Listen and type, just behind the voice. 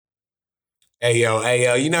Hey yo,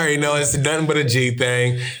 you already know it's nothing but a G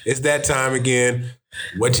thing. It's that time again.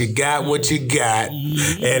 What you got,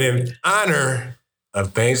 And in honor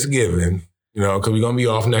of Thanksgiving, because we're going to be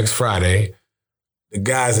off next Friday, the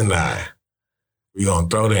guys and I, we're going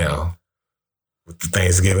to throw down with the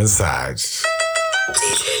Thanksgiving sides.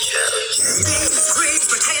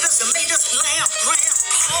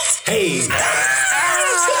 Hey.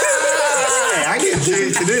 I get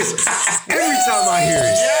jaded to this every time I hear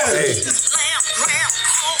it. Hey.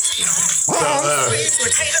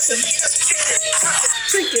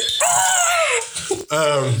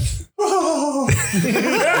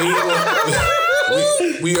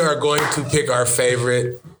 We are going to pick our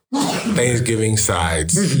favorite Thanksgiving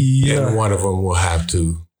sides, and one of them we will have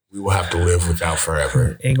to live without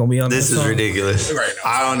forever. Ain't gonna be on this. This is ridiculous.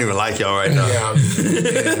 I don't even like y'all right now. Yeah,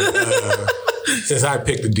 since I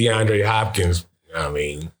picked the DeAndre Hopkins. Here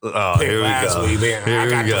we go. I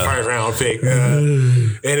got the first round pick,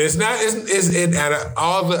 and it's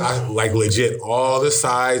all the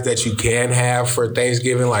sides that you can have for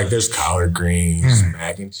Thanksgiving. Like there's collard greens,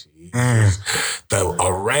 mac and cheese, the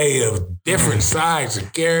array of different sides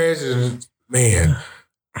of carrots, and man,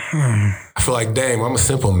 I feel like damn, I'm a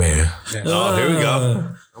simple man. Here we go.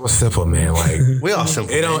 I'm a simple man. Like we all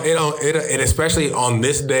simple. And especially on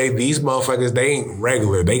this day, these motherfuckers, they ain't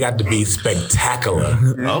regular. They got to be spectacular.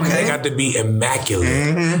 Okay. They got to be immaculate.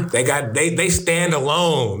 Mm-hmm. They stand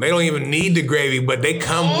alone. They don't even need the gravy, but they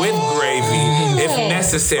come with gravy if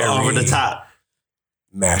necessary. Over the top.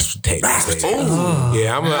 Mashed potatoes.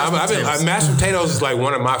 Yeah, mashed potatoes is like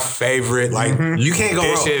one of my favorite you can't go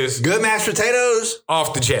dishes. Wrong. Good mashed potatoes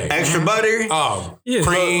off the chain. Extra butter.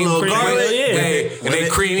 Cream, garlic. And they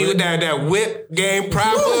creamy with that whip game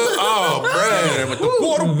proper. Bruh. With the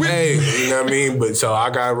water whip. Hey, you know what I mean? But so I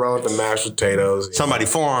got to roll with the mashed potatoes. Somebody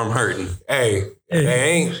forearm hurting. Hey. They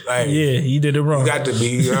ain't like you did it wrong. You got to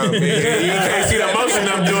be, you know what I mean? You can't see the motion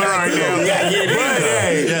I'm doing right now.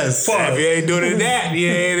 Yes. If you ain't doing that,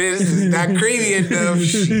 it's not creamy enough.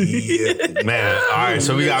 Shit. Man, all right.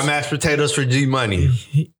 So we got mashed potatoes for G Money.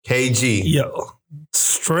 KG. Yo,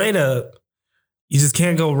 straight up, you just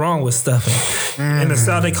can't go wrong with stuffing. In the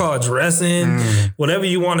South, they call it dressing. Whatever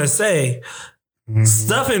you want to say.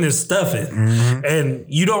 Stuffing is stuffing. And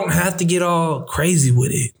you don't have to get all crazy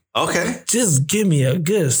with it. Okay. Just give me a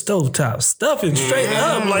good stovetop stuffing straight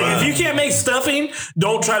up. Like if you can't make stuffing,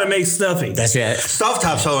 don't try to make stuffing. That's it.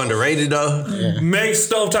 Stovetop's so underrated though. Yeah. Make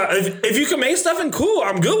stovetop. If you can make stuffing, cool.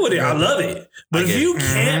 I'm good with it. I love it. But if you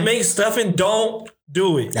can't make stuffing, don't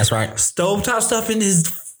do it. That's right. Stovetop stuffing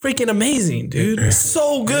is freaking amazing, dude. It's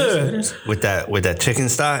so good. With that chicken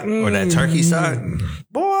stock or that turkey stock.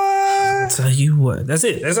 Boy. I'll tell you what. That's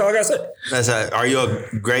it. That's all I got to say. That's are you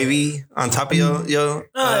a gravy on top of your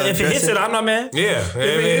if it hits it, I'm not mad. Yeah. If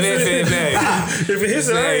it hits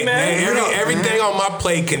it, I ain't mad. Everything on my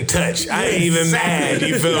plate can touch. I ain't even mad.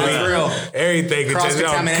 You feel me? Real. Everything can touch.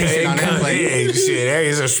 Cross-contamination on that plate. Shit,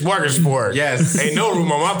 it's a smorgasbord. Yes. Ain't no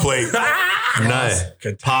room on my plate. None.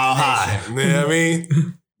 Pile high. You know what I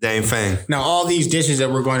mean? Dang thing. Now, all these dishes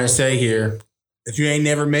that we're going to say here, if you ain't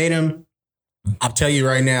never made them, I'll tell you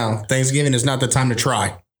right now, Thanksgiving is not the time to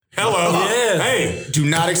try. Hello. Yeah. Hey. Do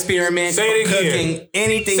not experiment cooking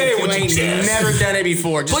anything if you ain't never done it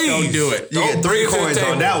before. Just don't do it. You get 3 coins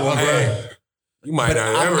on that one, bro. You might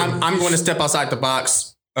not ever. I'm going to step outside the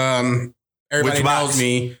box. Everybody knows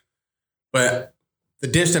me, but the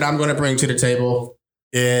dish that I'm going to bring to the table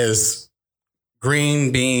is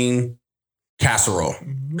green bean casserole.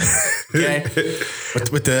 Okay,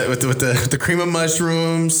 with the cream of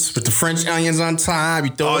mushrooms, with the French onions on top.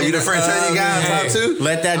 You throw you the French onion guy on top too?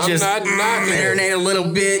 Let that just marinate a little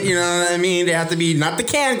bit. You know what I mean? They have to be not the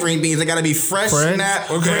canned green beans. They got to be fresh. Okay.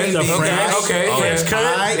 French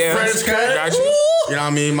cut. French cut. Got you. You know what I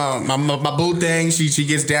mean? My boo thing. She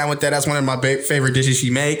gets down with that. That's one of my favorite dishes she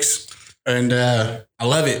makes. And I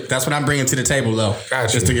love it. That's what I'm bringing to the table, though.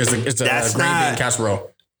 Gotcha. It's a green bean casserole.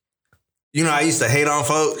 You know, I used to hate on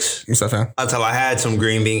folks. What's up, fam? Until I had some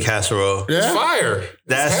green bean casserole. Yeah. It's fire.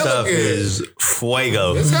 That stuff is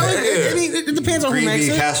fuego. It's hella good. It depends on green who makes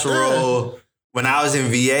bean it. casserole. Yeah. When I was in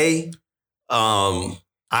VA, I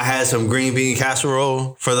had some green bean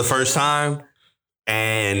casserole for the first time.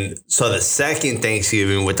 And so the second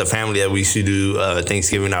Thanksgiving with the family that we used to do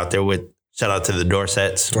Thanksgiving out there with, shout out to the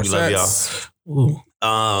Dorsets. We love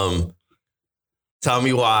y'all. Tell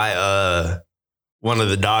me why one of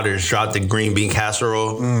the daughters dropped the green bean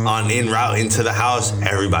casserole on en route into the house.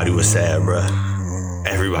 Everybody was sad, bro.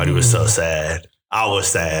 Everybody was so sad. I was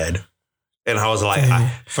sad. And I was like,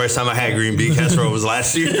 first time I had green bean casserole was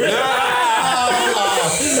last year.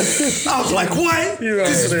 I was like, what?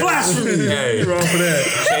 This is blasphemy. Hey, You wrong for that.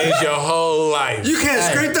 change your whole life. You can't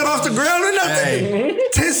scrape that off the ground or nothing.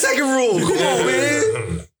 10-second rule. Come on,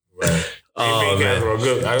 man. Oh, man.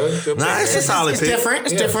 Nah, it's a solid pick. Different.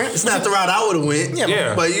 It's different. It's not the route I would have went.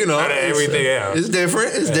 Yeah. But you know, Out of everything else. It's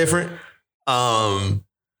different. It's different.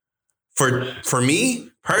 For me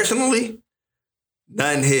personally,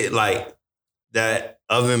 nothing hit like that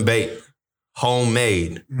oven baked,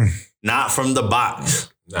 homemade, not from the box.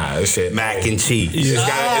 Nah, this shit. Mac and cheese. It's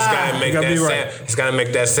gotta make that sound. Right. It's gotta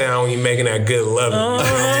make that sound when you're making that good love.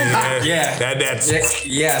 Yeah. That's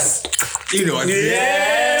yes. You know it.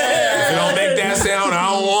 Yeah. If you don't make that sound,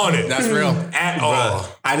 I don't want it. That's real. At all.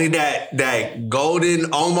 I need that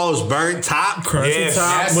golden, almost burnt top. Crunchy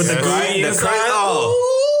top with the gooey inside.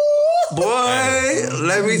 Boy,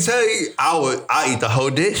 let me tell you, I'll eat the whole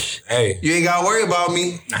dish. Hey. You ain't gotta worry about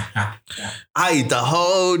me. I eat the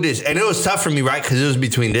whole dish. And it was tough for me, right? Because it was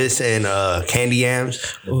between this and candy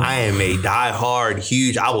yams. Ooh. I am a diehard,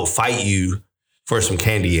 huge, I will fight you for some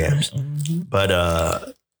candy yams. Mm-hmm.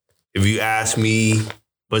 But if you ask me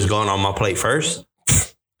what's going on my plate first,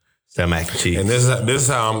 it's that mac and cheese. And this is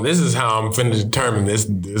how I'm finna determine this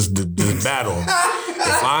battle.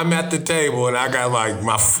 If I'm at the table and I got like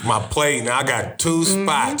my plate and I got 2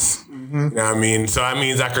 spots, you know what I mean? So that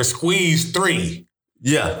means I could squeeze 3.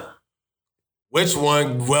 Yeah. Which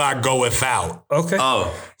one will I go without? Okay.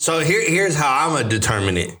 Oh, so here's how I'm gonna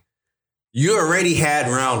determine it. You already had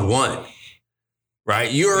round 1.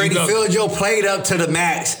 Right, you already filled your plate up to the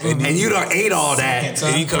max, and you done ate all that.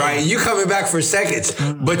 Right, you coming back for seconds,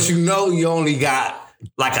 but you know you only got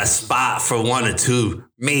like a spot for 1 or 2,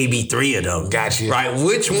 maybe 3 of them. Gotcha. Right,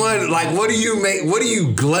 which one? Like, what do you make? What are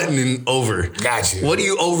you gluttoning over? Gotcha. What are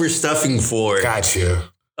you overstuffing for? Gotcha.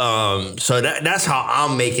 So that's how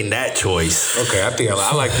I'm making that choice. Okay, I think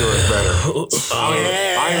I like yours better.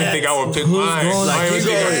 I don't even think I would pick mine. I don't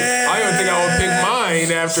even think I would pick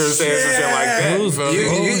mine after saying some shit like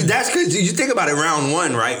that. That's because you think about it. Round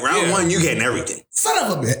 1, right? Round 1, you getting everything. Son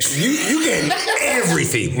of a bitch. You getting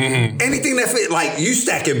everything. Anything that fit. Like you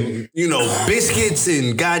stacking, biscuits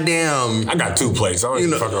and goddamn. I got 2 plates. I don't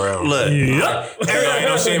even fuck around. Look, ain't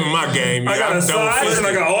no shame in my game. I got a size and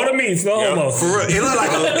I got all the meats. No homo. For real,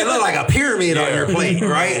 it looked like a pyramid on your plate,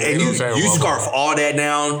 right? And you scarf all that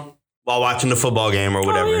down while watching the football game or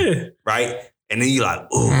whatever, right? And then you like,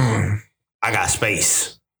 ooh, I got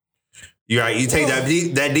space. You right? You take that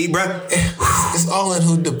deep breath. It's all in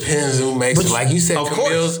who depends who makes it. Like you said,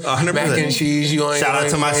 Camille's 100%. Mac and cheese. Shout out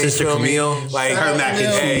to my sister Camille. Like her mac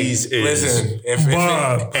and cheese is listen. If A1.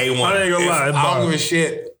 I ain't gonna lie. I don't give a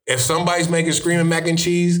shit. If somebody's making screaming mac and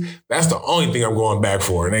cheese, that's the only thing I'm going back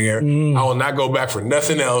for, nigga. I will not go back for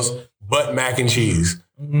nothing else but mac and cheese.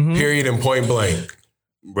 Period and point blank.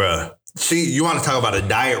 Bruh. See, you want to talk about a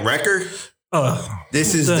diet record?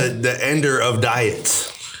 This is the ender of diets.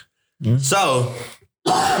 So,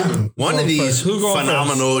 one of these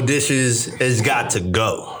phenomenal dishes has got to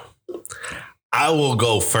go. I will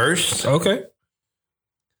go first. Okay.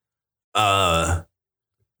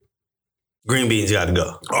 Green beans got to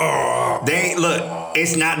go. Look,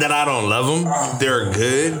 it's not that I don't love them. They're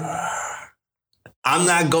good. I'm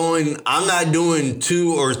not doing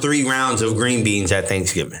 2 or 3 rounds of green beans at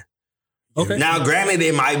Thanksgiving. Okay. Now, granted,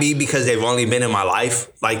 it might be because they've only been in my life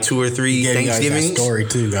like 2 or 3 Thanksgivings. Story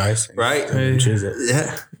too, guys. Right?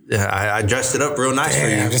 Yeah. I dressed it up real nice for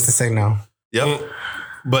you. Just to say no. Yep.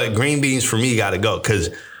 But green beans for me got to go because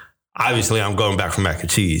obviously I'm going back for mac and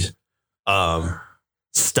cheese.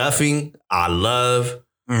 Stuffing, I love.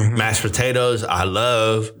 Mashed potatoes, I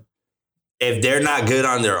love. If they're not good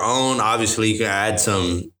on their own, obviously you can add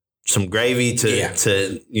some gravy to add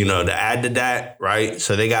to that, right?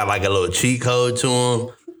 So they got like a little cheat code to them.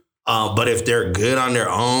 But if they're good on their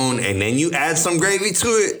own and then you add some gravy to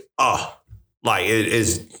it,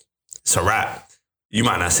 it's a wrap. You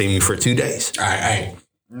might not see me for 2 days. All right.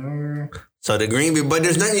 So the green beans, but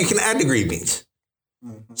there's nothing you can add to green beans.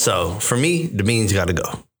 So for me, the beans got to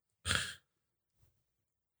go.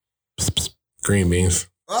 Green beans.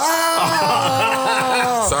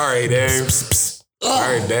 Sorry, Dave.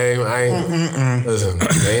 Sorry, Dave. Listen,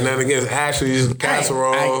 ain't nothing against Ashley's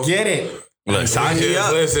casserole. I get it. Look, sign me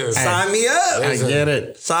up. Listen, sign me up. I get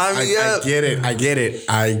it. Sign me up. I get it.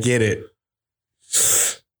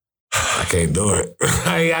 I can't do it.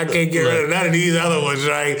 I can't get rid of none of these other ones,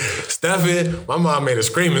 right? Stuffing. My mom made a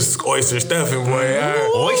screaming oyster stuffing, boy.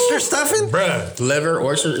 Oyster stuffing? Bruh. Liver,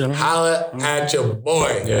 oyster. Holla at your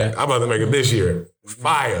boy. Yeah. I'm about to make it this year.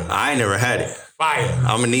 Fire. I ain't never had it. Fire.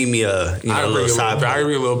 I'm gonna need me a little side. I'll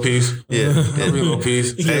give you a little piece. Yeah. I'll give you a little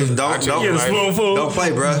piece. Hey, don't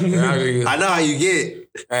play, bro. I know how you get.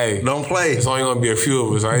 Hey, don't play. It's only gonna be a few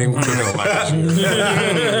of us. I ain't cooking a lot.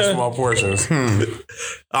 Small portions. I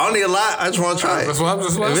don't need a lot. I just want to try it. That's what I'm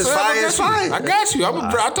just. If it's fine, it's fine. I got you. I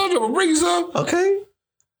told you I'm gonna bring you some. Okay.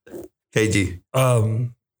 KG.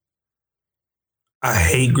 I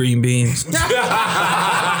hate green beans.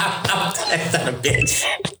 Bitch.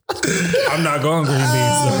 I'm not going green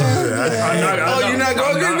beans. You're not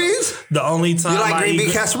going green beans? The only time You like I green bean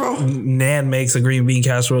eat, casserole? Nan makes a green bean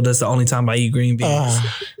casserole. That's the only time I eat green beans.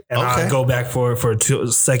 And okay. I go back for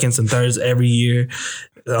seconds and thirds every year.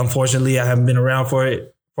 Unfortunately, I haven't been around for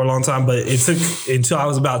it for a long time, but it took until I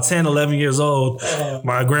was about 10, 11 years old.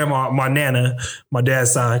 My grandma, my Nana, my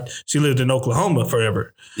dad's side, she lived in Oklahoma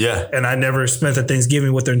forever. Yeah. And I never spent the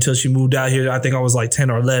Thanksgiving with her until she moved out here. I think I was like 10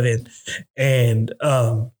 or 11. And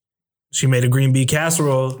she made a green bean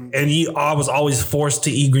casserole, and I was always forced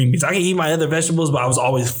to eat green beans. I can eat my other vegetables, but I was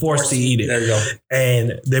always forced to eat it. There you go.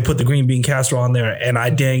 And they put the green bean casserole on there, and I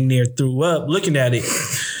dang near threw up looking at it.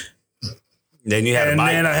 Then you had a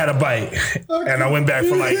bite. And then I had a bite. And I went back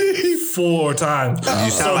for like 4 times.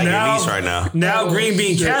 You sound like your niece right now. Now green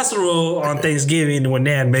bean casserole on Thanksgiving when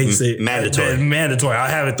Nan makes it. Mandatory. Mandatory. I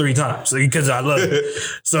have it 3 times because I love it.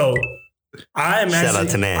 So Shout out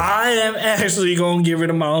to Nan. I am actually going to get rid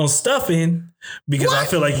of my own stuffing because I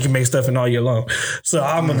feel like you can make stuffing all year long. So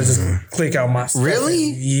I'm going to just click out my stuffing.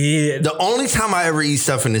 Really? Yeah. The only time I ever eat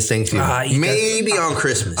stuffing is Thanksgiving. Maybe on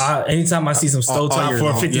Christmas. Anytime I see some stovetop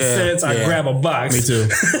for 50 cents, I grab a box. Me too.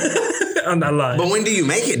 I'm not lying. But when do you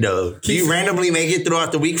make it though? Do you randomly make it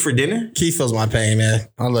throughout the week for dinner? Keith feels my pain, man.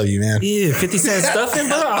 I love you, man. Yeah, 50 cent stuffing,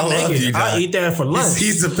 bro. I'll make it. I'll eat that for lunch.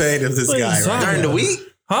 He's the pain of this What are you guy, talking right? During the week?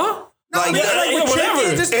 Huh? Like, whenever.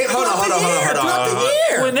 Hold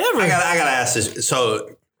on. Whenever. I gotta ask this.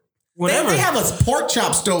 So Whenever. They have a pork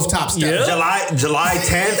chop stovetop stuff. Yeah. July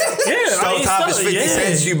 10th, stovetop is 50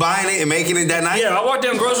 cents. You buying it and making it that night? Yeah, I walk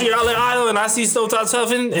down grocery outlet aisle and I see stovetop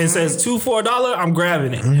stuffing and it says $2 for $1. I'm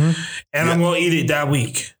grabbing it, and I'm gonna eat it that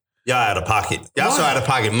week. Y'all out of pocket. Y'all so out of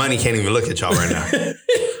pocket. Money can't even look at y'all right now.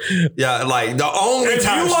 Yeah, like the only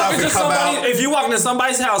time stuffing come out. If you walk into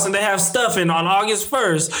somebody's house and they have stuffing on August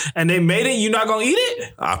 1st and they made it, you not gonna eat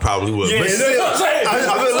it? I probably would. Yeah, But still, I'm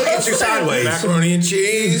gonna look at you sideways. Macaroni and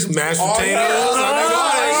cheese, mashed potatoes.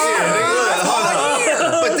 Hold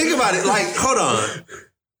on. But think about it. Like, hold on.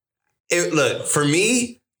 Look, for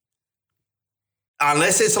me,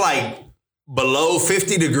 unless it's like below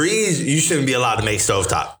 50 degrees, you shouldn't be allowed to make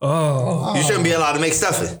stovetop. Oh. You shouldn't be allowed to make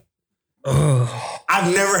stuffing.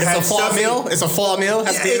 I've never had It's a fall stuffing. meal. It's a fall meal.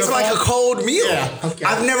 Yeah, it's like a cold meal. Yeah, okay.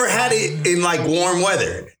 I've never had it in like warm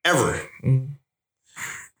weather ever.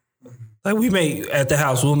 Like we make at the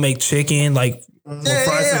house, we'll make chicken, like we'll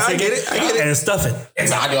fry some I chicken get it. and stuffing.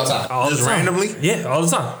 I do all the time. All Just the time. randomly? Yeah, all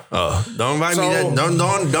the time. Oh, don't invite me that.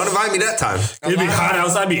 Don't invite me that time. It'd be hot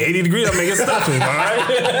outside, be 80 degrees. I'm making stuffing. All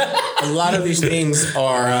right. A lot of these things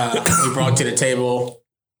are we brought to the table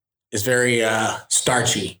is very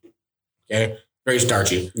starchy. Okay, very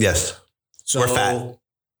starchy. Yes, So, we're fat.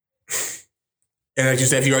 And like you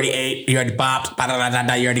said, if you already ate, you already bopped,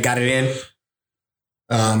 you already got it in.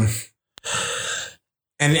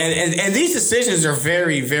 And these decisions are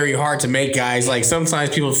very, very hard to make, guys. Like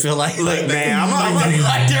sometimes people feel like, Look, man, I'm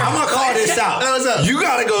gonna call this out. What's up? You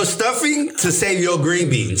gotta go stuffing to save your green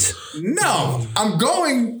beans. No, I'm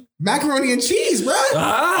going macaroni and cheese, bro.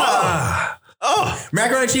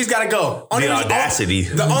 Macaroni and cheese gotta go. The audacity.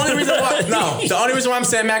 The only reason why I'm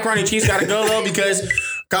saying macaroni and cheese gotta go though, because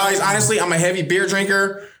guys, honestly, I'm a heavy beer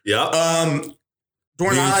drinker. Yep.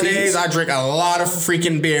 During the Beer holidays, cheese? I drink a lot of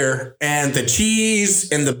freaking beer, and the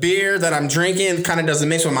cheese and the beer that I'm drinking kind of doesn't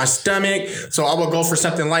mix with my stomach. So I will go for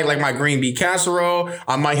something light, like my green bean casserole.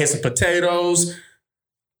 I might hit some potatoes.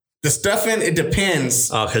 The stuffing, it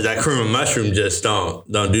depends. Oh, because that cream of mushroom just don't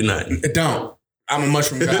do nothing. It don't. I'm a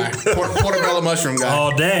mushroom guy, portobello mushroom guy.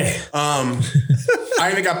 All day. I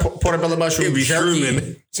even got portobello mushroom be jerky.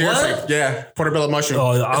 shrooming. Seriously, yeah, portobello mushroom.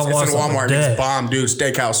 Oh, it's I want in some Walmart. of that. It's bomb, dude.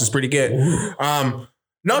 Steakhouse is pretty good.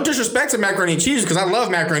 No disrespect to macaroni and cheese because I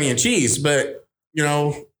love macaroni and cheese, but you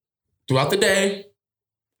know, throughout the day,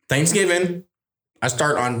 Thanksgiving, I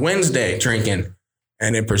start on Wednesday drinking,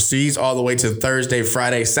 and it proceeds all the way to Thursday,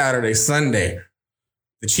 Friday, Saturday, Sunday.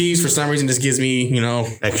 The cheese, for some reason, just gives me, you know,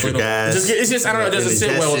 Extra gas. It's just I don't know. It doesn't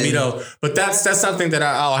sit well with me though. But that's something that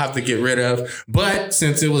I'll have to get rid of. But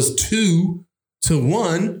since it was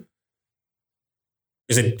 2-1,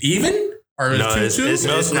 is it even? Or no, it's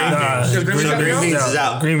not. Green beans is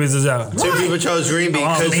out. Green beans is out. Two people chose green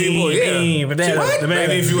beans because people, What?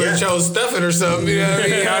 Maybe if you would have chose stuffing or something, you know what I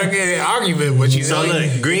mean? I'll get an argument, but you so know.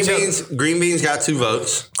 Look, green beans got 2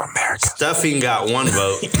 votes. America. Stuffing got 1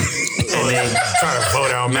 vote. And then trying to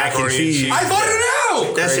vote out mac and cheese. I voted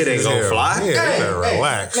out. That shit ain't gonna fly. Yeah, you better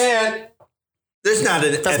relax. Man. There's not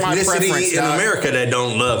an ethnicity in America that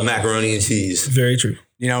don't love macaroni and cheese. Very true.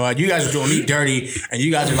 You know what? You guys are doing me dirty, and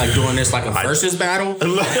you guys are like doing this like a versus battle. I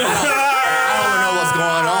don't know what's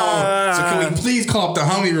going on. So can we please call up the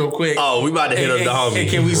homie real quick? Oh, we about to hit up the homie. And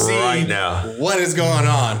can we see right now what is going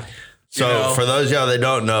on? So for those of y'all that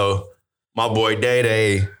don't know, my boy Day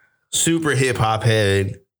Day, super hip hop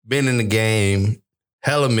head, been in the game,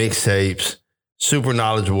 hella mixtapes, super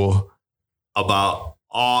knowledgeable about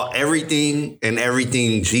everything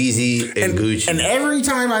Jeezy and Gucci. And every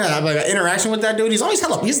time I have like an interaction with that dude, he's always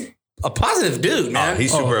he's a positive dude, man.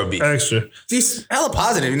 He's super upbeat. Extra. He's hella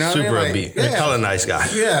positive, you know? Super upbeat. Yeah. Hella nice guy.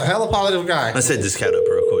 Yeah, hella positive guy. Let's set this cat up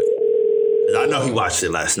real quick. 'Cause I know he watched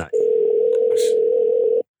it last night.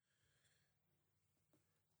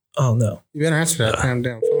 Oh no. You better answer that damn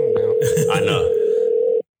phone now. I know.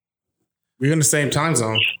 We're in the same time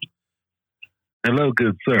zone. Hello,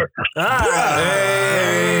 good sir.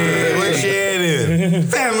 Hey, where's Shannon?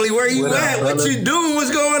 Family, where you at? What you doing? What's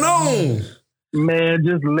going on? Man,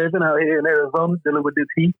 just living out here in Arizona, dealing with this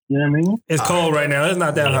heat. You know what I mean? It's cold right now. It's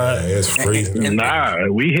not that hot. It's freezing. Nah,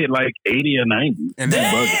 we hit like 80 or 90. And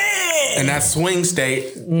that swing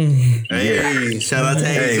state. Hey, shout out to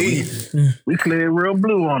AZ. We cleared real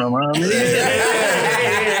blue on them, huh?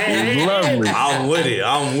 It's lovely.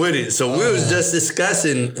 I'm with it. So we was just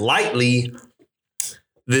discussing lightly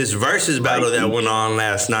this versus battle that went on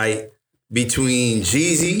last night between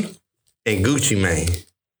Jeezy and Gucci Mane.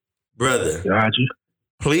 Brother, Gotcha.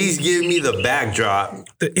 please give me the backdrop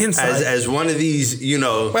The inside. as one of these, Wait,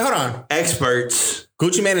 hold on. experts.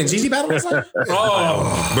 Gucci Mane and Jeezy battle last night?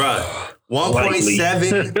 Bruh,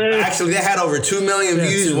 1.7. Actually, they had over 2 million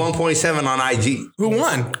views, 1.7 on IG. Who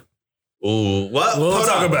won? Ooh, what? We'll Hold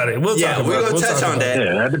talk on. about it. We're We're going to touch on that.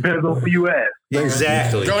 Yeah, that depends on who you ask.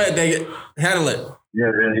 Exactly. Go ahead, David. Handle it. Yeah.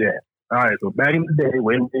 All right, so back in the day,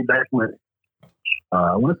 way back when,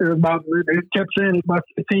 I want to say they kept saying it about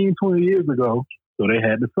 15, 20 years ago. So they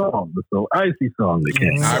had the song, the So Icy song that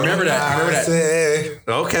came. I remember that.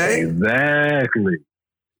 Okay. Exactly.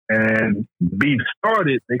 And beef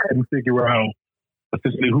started, they couldn't figure out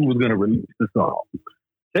essentially who was going to release the song.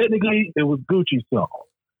 Technically, it was Gucci's song.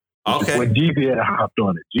 Okay. When Jeezy had hopped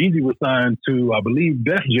on it. Jeezy was signed to, I believe,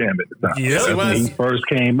 Def Jam at the time. Yes, That's when he first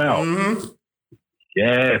came out. Mm-hmm.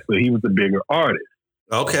 Yeah, so he was a bigger artist.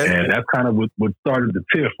 Okay. And that's kind of what started the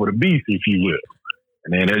tiff for the beef, if you will.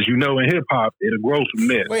 And then, as you know, in hip hop, it'll grow from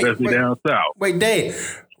there, especially down south. Wait,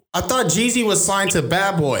 Dave. I thought Jeezy was signed to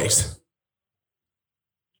Bad Boys.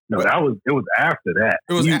 No, it was after that.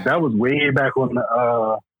 That was way back on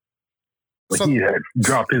the when he had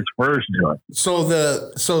dropped his first joint. So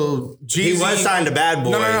Jeezy, he was signed to Bad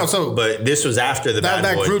Boy. No. So, but this was after the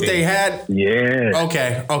Bad Boy group thing. they had. Yeah.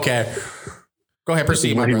 Okay. Go ahead,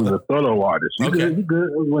 proceed. When he was a solo artist. He good. It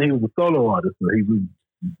was when he was a solo artist, so he was,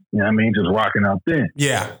 just rocking out then.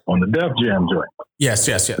 Yeah. On the Def Jam joint. Yes.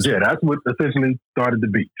 Yeah, that's what essentially started the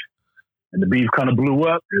beef. And the beef kind of blew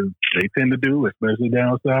up, as they tend to do, especially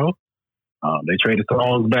down south. They traded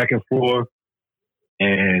songs back and forth.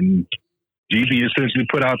 And Jeezy essentially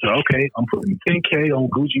put out okay, I'm putting 10K on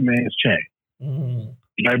Gucci Mane's chain.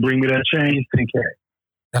 You might bring me that chain, 10K.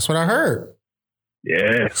 That's what I heard.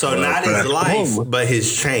 Yeah. So not his life, but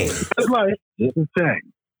his chain. His life, it's his chain.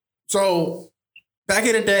 So back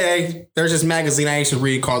in the day, there's this magazine I used to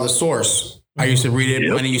read called The Source. I used to read it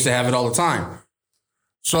and I used to have it all the time.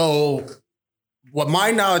 So what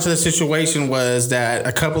my knowledge of the situation was that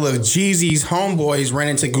a couple of Jeezy's homeboys ran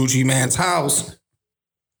into Gucci Mane's house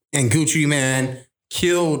and Gucci Mane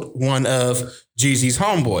killed one of Jeezy's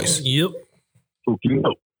homeboys. Yep.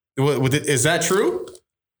 Is that true?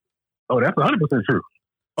 Oh, that's 100% true.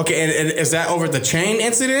 Okay, and is that over the chain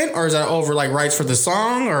incident, or is that over like rights for the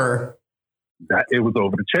song, or? It was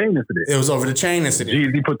over the chain incident. It was over the chain incident.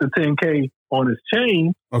 Jeezy put the 10K on his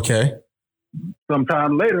chain. Okay.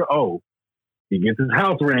 Sometime later, he gets his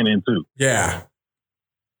house ran into. Yeah.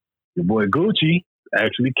 Your boy Gucci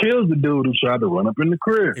actually kills the dude who tried to run up in the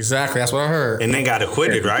crib. Exactly, that's what I heard. And they got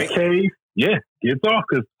acquitted, right? Yeah, gets off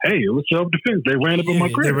because, it was self-defense. They ran up in my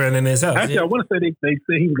crib. They ran in his house. Actually, I want to say they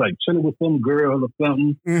say he was like chilling with some girl or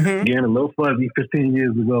something. Mm-hmm. Getting a little fuzzy 15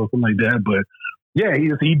 years ago, something like that. But yeah,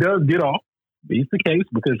 he does get off. Beats the case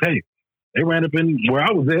because, they ran up in where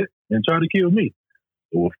I was at and tried to kill me.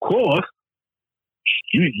 So, of course,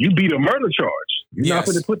 you beat a murder charge. You're not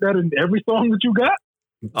going to put that in every song that you got?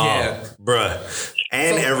 Yeah, bruh,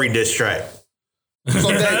 and every diss track.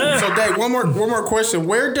 So Dave, one more question.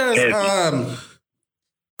 Where does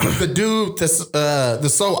the dude, the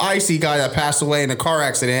So Icy guy that passed away in a car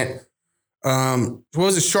accident, what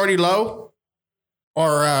was it, Shorty Low?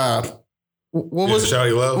 Or what was it?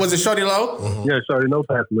 Shorty Low? Was it Shorty Low? Mm-hmm. Yeah, Shorty Low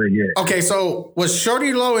passed away, yeah. Okay, so was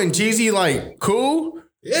Shorty Low and Jeezy like cool?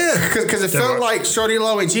 Yeah. Because it felt like Shorty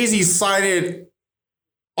Low and Jeezy sided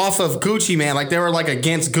off of Gucci Mane, like they were like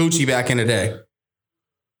against Gucci back in the day.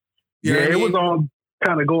 You know what I mean? It was all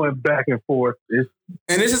kind of going back and forth. And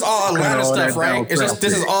this is all Atlanta stuff, right? It's just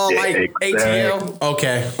this is all like ATL.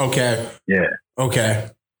 Okay. Yeah. Okay.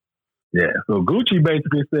 Yeah. So Gucci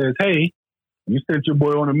basically says, "Hey, you sent your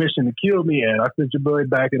boy on a mission to kill me, and I sent your boy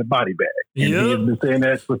back in a body bag." And he has been saying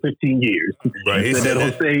that for 15 years. Right. He said that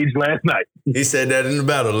on stage last night. He said that in the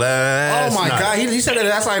battle last night. Oh my God. He said that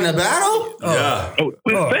last night in the battle? Yeah. Oh,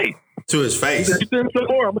 to his face. To his face. He said, "Send some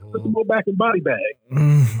more. I'm going to put some more back in body bag."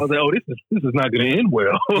 I was like, "Oh, this is not going to end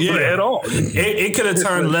well at all." It could have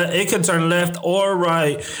turned it could turn left or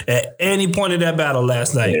right at any point in that battle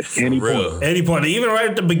last night. At any point. Any point, even right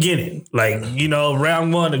at the beginning, like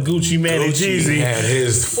round one, the Gucci Mane and Jeezy had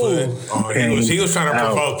his foot on. He was trying to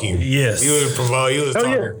provoke him. Yes, he was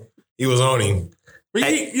talking. Yeah. He was on him. But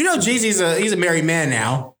Jeezy's he's a married man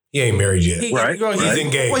now. He ain't married yet. Right. He's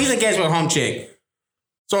engaged. Well, he's engaged with a home chick.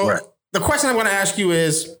 So the question I'm going to ask you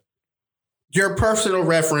is your personal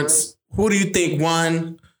reference. Who do you think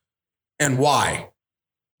won and why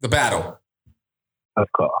the battle? Of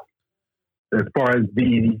course. As far as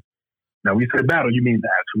now we said battle, you mean the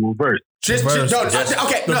actual verse. The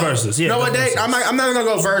verses. Yeah. You know what, Dave? I'm not going to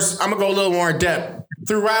go verse. I'm going to go a little more in depth.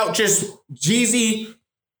 Throughout just Jeezy,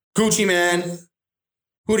 Gucci Mane,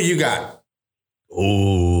 who do you got?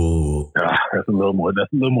 Ooh. That's a little more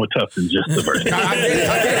tough than just the verse. I get it.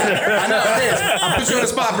 I know it is. I put you on the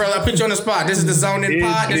spot, brother. I put you on the spot. This is the Zone In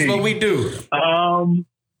Pod. This is what we do.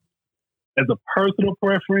 As a personal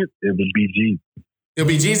preference, it would be Jeezy. It'll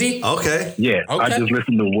be Jeezy? Okay. Yeah. Okay. I just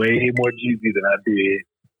listened to way more Jeezy than I did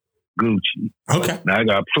Gucci. Okay. Now I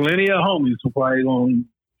got plenty of homies who probably gonna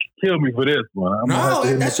kill me for this one.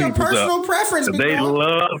 That's your personal preference. They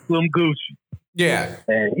love some Gucci. Yeah.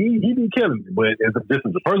 And he be killing me. But as this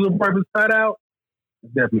is a personal preference side out,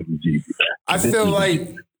 it's definitely Jeezy. I feel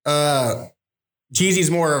like Jeezy's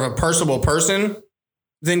more of a personable person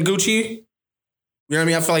than Gucci. You know what I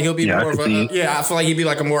mean? I feel like he'll be more of I feel like he'd be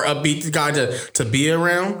like a more upbeat guy to be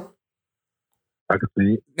around. I can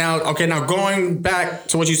see it. Now going back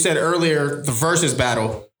to what you said earlier, the versus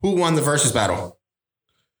battle. Who won the versus battle?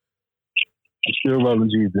 I'm still loving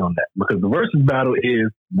Jeezy on that because the versus battle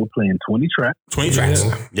is we're playing 20 tracks. 20 tracks.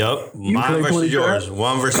 Yep. Mine versus yours.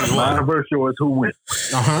 One versus one. Mine versus yours. Who wins?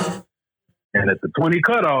 And at the 20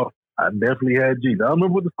 cutoff, I definitely had Jeezy. I don't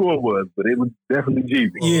remember what the score was, but it was definitely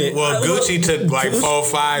Jeezy. Yeah. Well, Gucci took like 4,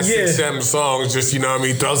 5, 6, 7 songs. Just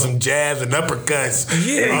throw some jabs and uppercuts.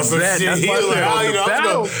 Yeah, exactly. He was like, I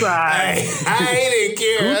didn't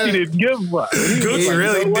care. Gucci didn't give up. Gucci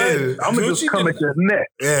really did. I'm gonna just come at your neck.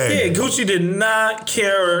 Yeah, Gucci did not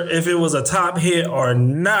care if it was a top hit or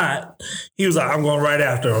not. He was like, I'm going right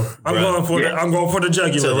after him. I'm going for the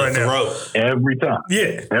jugular right now. Every time.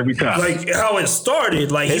 Yeah. Every time. Like how it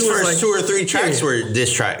started. Like his he was first like 2 or 3 tracks were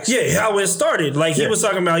diss tracks. Yeah, how it started. Like he was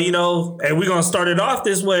talking about, and we're gonna start it off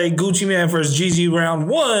this way, Gucci Mane versus Jeezy round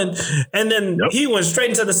 1. And then he went straight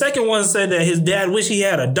into the second one and said that his dad wished he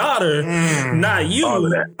had a daughter, not you.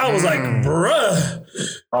 I was like, bruh.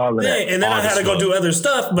 All of that. And then I had to go do other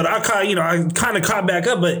stuff, but I kind of caught back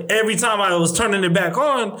up. But every time I was turning it back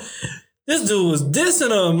on, this dude was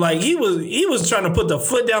dissing him. Like he was trying to put the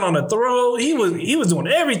foot down on the throat. He was doing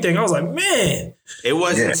everything. I was like, man. It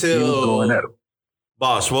wasn't until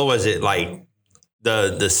Boss, what was it? Like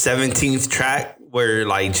the 17th track where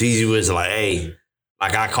like Jeezy was like, hey,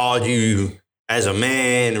 like I called you as a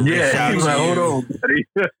man and reached out to you. Hold on, buddy.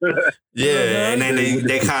 And then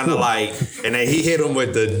they kind of like, and then he hit him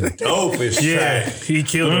with the dopest track. He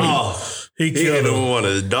killed him. He hit him with one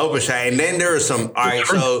of the dopest tracks. And then there was some, all right,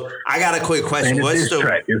 so I got a quick question. What's the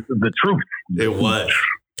track? It's the truth. It was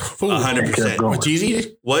 100%.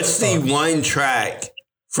 Jeezy? What's the one track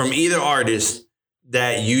from either artist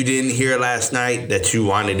that you didn't hear last night that you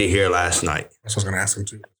wanted to hear last night? That's what I was going to ask him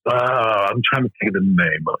too. I'm trying to think of the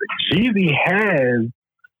name of it. Jeezy has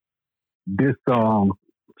this song,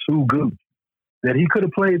 Too Good, that he could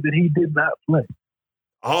have played that he did not play.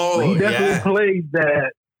 Oh, but he definitely played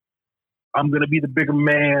that. I'm going to be the bigger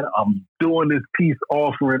man. I'm doing this peace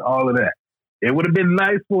offering, all of that. It would have been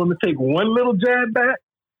nice for him to take one little jab back,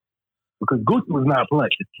 because Gucci was not playing.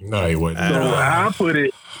 No, he wasn't. So I put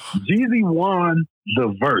it, Jeezy won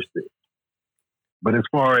the verses. But as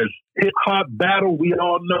far as hip hop battle, we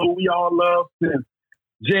all know, we all love since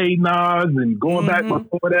Jay Nas and going back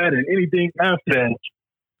before that and anything after that.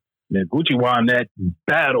 Then Gucci won that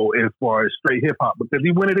battle as far as straight hip hop because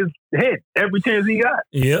he went at his head every chance he got.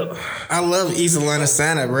 Yep. I love East Atlanta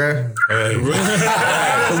Santa, bro. Exactly.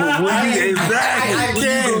 I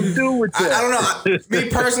can't do with that. I don't know. Me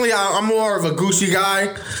personally, I'm more of a Gucci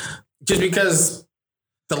guy just because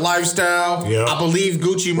the lifestyle. Yep. I believe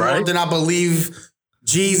Gucci more than I believe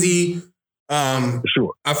Jeezy.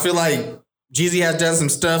 Sure. I feel like Jeezy has done some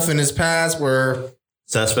stuff in his past where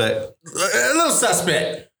suspect, a little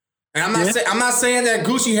suspect. And I'm not saying that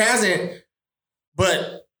Gucci hasn't,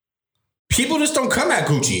 but people just don't come at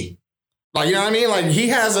Gucci. Like, you know what I mean? Like he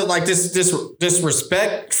has this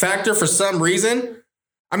respect factor for some reason.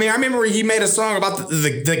 I mean, I remember he made a song about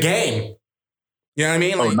the game. You know what I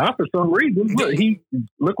mean? Like, not for some reason.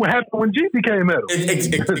 Look what happened when Jeezy came at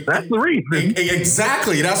him. That's the reason.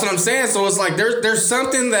 Exactly. That's what I'm saying. So it's like there's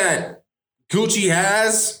something that Gucci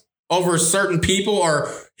has over certain people or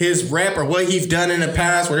his rep or what he's done in the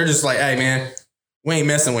past where they're just like, hey man, we ain't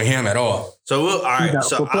messing with him at all. So all right. He's not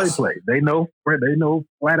for play. They know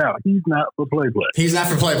flat out he's not for play. He's not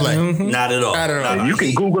for play. Mm-hmm. Not at all. And you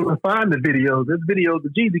can Google and find the videos. There's videos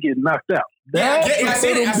of Jeezy getting knocked out. I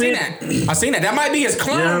seen that. That might be his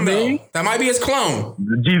clone, you know what I mean? though. That might be his clone.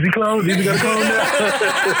 The Jeezy clone? Jeezy got a clone now?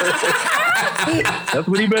 That's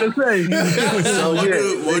what he better say. So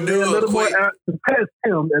we'll do a little quick more to test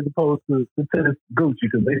him as opposed to test Gucci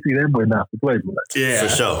because they see that boy not to play. Yeah.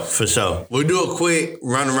 For sure. We'll do a quick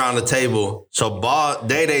run around the table. So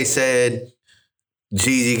Day said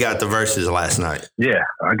Jeezy got the verses last night. Yeah,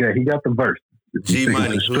 he got the verse.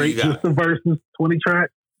 G-Money, who you got? Just the verses, 20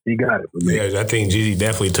 tracks. He got it. Yeah, I think Jeezy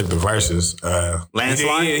definitely took the verses.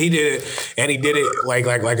 Landslide? He did it, and he did it like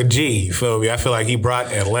a G. You feel me? I feel like he brought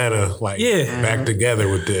Atlanta back together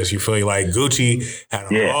with this. You feel me? Like Gucci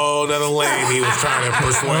had a whole nother lane he was trying to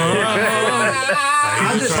persuade.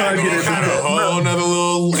 He was trying to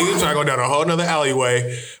go down a whole nother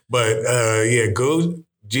alleyway. But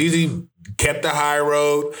Jeezy kept the high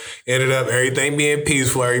road, ended up everything being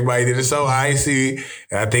peaceful. Everybody did it so icy.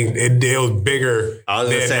 And I think it was bigger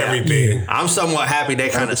than everything. I'm somewhat happy they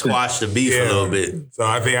kind of squashed the beef a little bit. So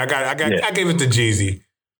I think I gave it to Jeezy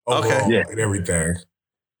overall and everything.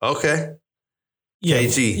 Okay. Yeah.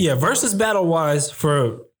 KG. Yeah. Versus battle wise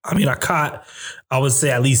I caught, I would say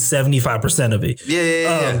at least 75% of it.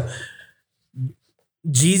 Yeah.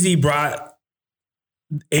 Jeezy brought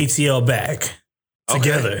ATL back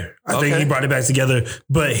together. I think he brought it back together,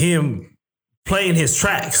 but him playing his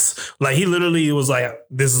tracks, like he literally was like,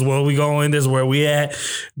 this is where we going, this is where we at.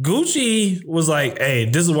 Gucci was like, hey,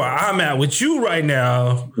 this is where I'm at with you right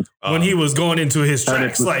now. When he was going into his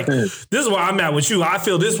tracks, 100%. Like, this is where I'm at with you. I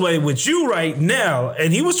feel this way with you right now.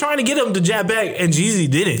 And he was trying to get him to jab back, and Jeezy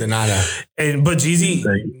didn't. But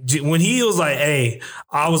Jeezy, when he was like, hey,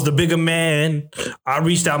 I was the bigger man, I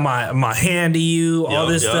reached out my hand to you, all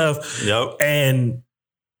this stuff. And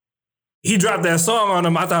he dropped that song on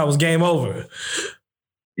him. I thought it was game over.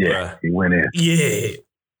 Yeah, he went in. Yeah.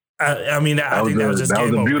 I think that was just game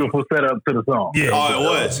over. That was a beautiful setup to the song. Yeah. Oh, it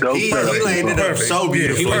was. He landed up so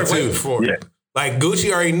beautifully. He was waiting for it. Yeah. Like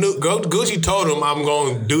Gucci already knew. Gucci told him, I'm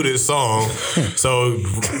going to do this song. So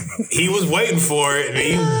he was waiting for it, and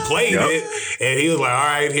he played it, and he was like, all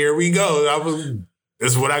right, here we go.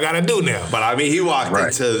 This is what I got to do now. But I mean, he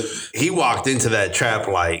walked into that trap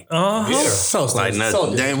like,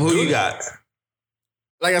 damn, who you got?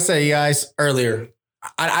 Like I said, you guys, earlier,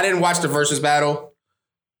 I didn't watch the versus battle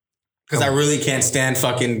because I really can't stand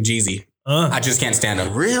fucking Jeezy. I just can't stand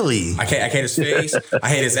him. Really? I hate his face. I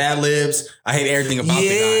hate his ad libs. I hate everything about the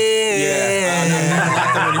guy. Yeah. I never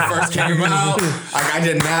liked him when he first came out. I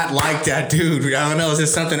did not like that dude. I don't know. It's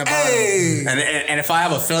just something about him. And if I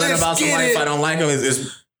have a feeling about somebody, if I don't like him,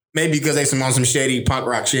 it's maybe because they on some shady punk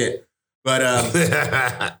rock shit. But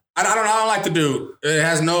I don't like the dude. It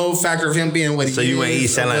has no factor of him being what he is. So you went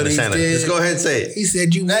East Atlanta Santa. Just go ahead and say it. He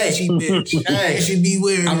said you bitch. Hey, you should be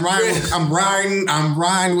wearing. I'm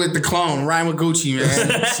riding with the clone. I'm riding with Gucci,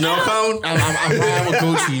 man. Snow cone? I'm riding with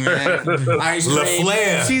Gucci, man.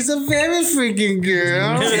 LaFleur. She's a very freaking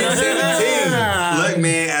girl. Look,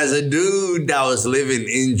 man, as a dude that was living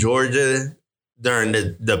in Georgia during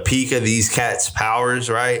the peak of these cats' powers,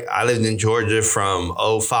 right? I lived in Georgia from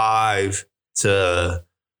 05 to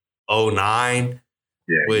 09.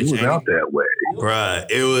 Yeah, he was out that way. Bruh,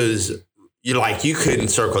 it was, you couldn't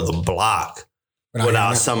circle the block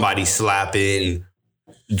without somebody slapping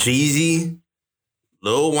Jeezy.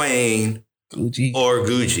 Lil Wayne, Gucci or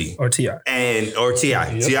Gucci. or T.I. Or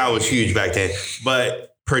T.I. Yep. T.I. was huge back then.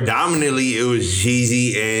 But predominantly it was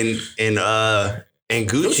Jeezy and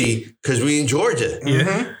Gucci because we in Georgia.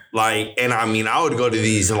 Yeah. Like, and I mean, I would go to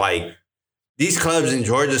these clubs in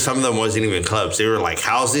Georgia. Some of them wasn't even clubs. They were like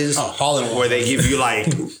houses where they give you like,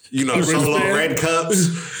 you know, solo red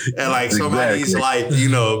cups and like somebody's like, you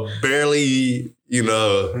know, barely, you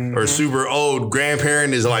know, or super old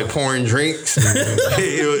grandparent is like pouring drinks.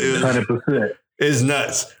 it 100%. It's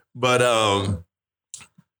nuts. But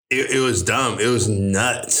it was dumb. It was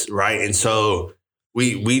nuts, right? And so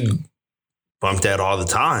we bumped that all the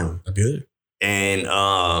time. Good. And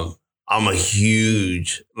I'm a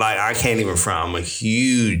huge, like, I can't even front. I'm a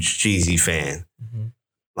huge Jeezy fan. Mm-hmm.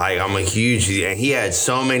 Like, I'm a huge, and he had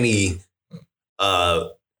so many,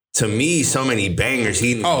 to me, so many bangers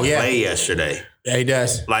he didn't play yesterday. Yeah, he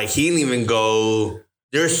does. Like, he didn't even go,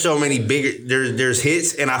 there's so many bigger, there's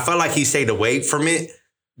hits, and I felt like he stayed away from it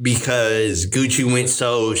because Gucci went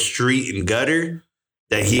so street and gutter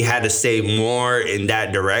that he had to stay more in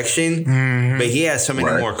that direction. Mm-hmm. But he had so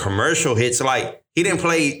many more commercial hits. Like, he didn't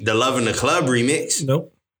play the Love in the Club remix.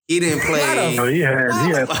 Nope. He didn't play. He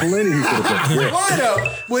had plenty. Why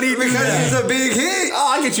though? What he because it's a big hit. Oh,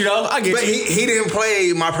 I get you though. I get but you. He didn't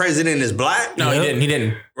play My President is Black. No, he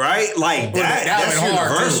didn't. Right? Like that's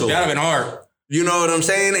universal. That'd have been hard. You know what I'm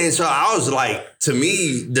saying? And so I was like, to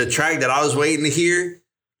me, the track that I was waiting to hear,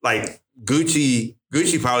 like Gucci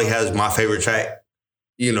probably has my favorite track.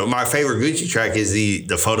 You know, my favorite Gucci track is the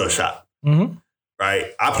Photoshop. Mm-hmm.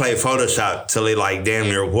 Right? I played Photoshop till it like damn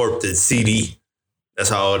near warped the CD. That's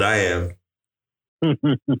how old I am.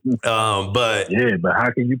 But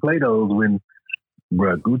how can you play those when,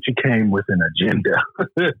 bruh, Gucci came with an agenda?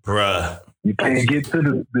 Bruh. You can't get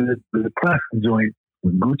to the classic joint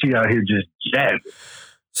with Gucci out here just jabbing.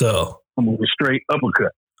 So I'm with a straight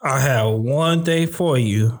uppercut. I have one thing for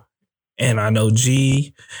you, and I know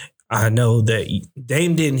I know that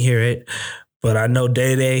Dame didn't hear it, but I know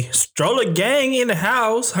Day Stroller Gang in the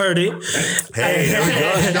house heard it. Hey, there we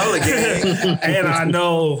go, Stroller Gang. And I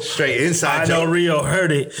know straight inside. I know Rio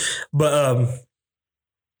heard it, but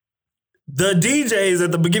the DJs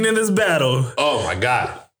at the beginning of this battle, oh my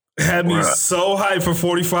God, had me so hyped for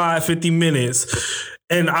 45, 50 minutes.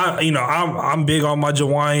 And I'm big on my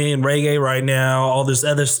Hawaiian reggae right now, all this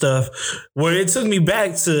other stuff, where it took me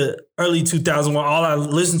back to early 2000 when all I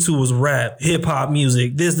listened to was rap, hip hop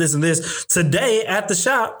music, this, and this. Today at the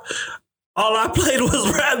shop, all I played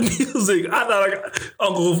was rap music. I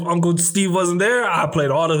thought Uncle Steve wasn't there. I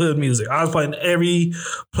played all the hood music. I was playing every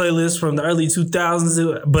playlist from the early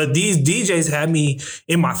 2000s. But these DJs had me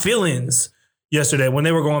in my feelings yesterday when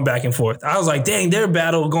they were going back and forth. I was like, dang, their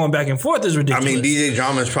battle going back and forth is ridiculous. I mean, DJ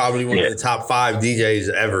Drama is probably one of the top 5 DJs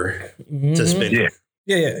ever to spin it.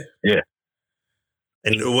 Yeah.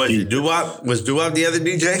 And was Doo-Wop? Was Doo-Wop the other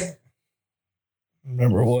DJ?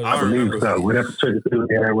 Remember what? I believe so. We'd have to check it through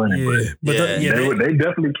the running. They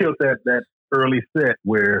definitely killed that early set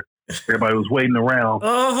where everybody was waiting around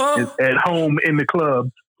at home in the club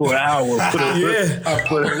for an hour for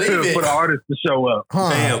the artist to show up.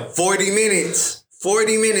 Damn, 40 minutes.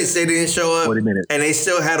 40 minutes they didn't show up. 40 minutes. And they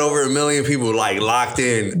still had over 1 million people like locked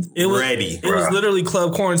in, ready. It was literally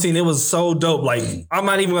club quarantine. It was so dope. Like, I'm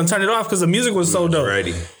not even going to turn it off because the music was so dope.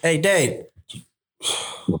 Ready. Hey, Dave.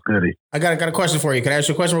 What's goody? I got a question for you. Can I ask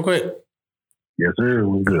you a question real quick? Yes, sir.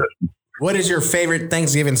 We're good. What is your favorite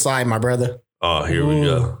Thanksgiving side, my brother? Oh, here we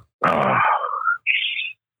go.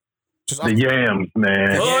 The yams,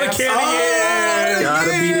 man. Oh, the candy yams.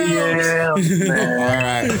 Gotta be the yams, man. All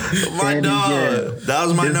right. My dog. Yams. That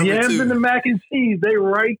was my the number 2. The yams and the mac and cheese, they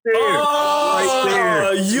right there. Right there.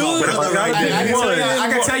 I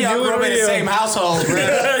can tell you I grew up in the same household, bro.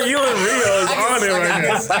 You and Rio is on it right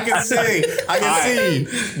now. I can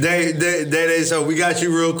see. So we got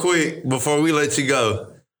you real quick before we let you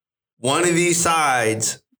go. One of these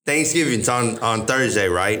sides, Thanksgiving's on Thursday,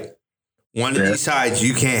 right? One of these sides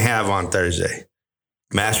you can't have on Thursday.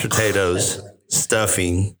 Mashed potatoes,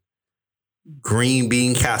 stuffing, green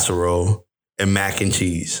bean casserole, and mac and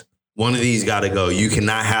cheese. One of these got to go. You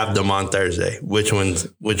cannot have them on Thursday. Which one's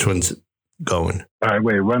going? All right,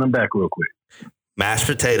 wait, run them back real quick. Mashed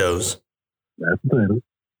potatoes,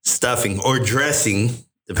 stuffing or dressing,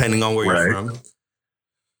 depending on where you're from.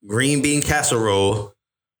 Green bean casserole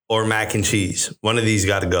or mac and cheese. One of these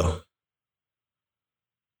got to go.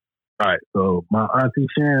 All right, so my auntie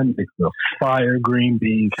Shan makes a fire green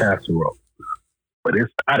bean casserole, but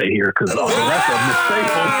it's out of here because the rest of them is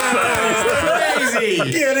staples.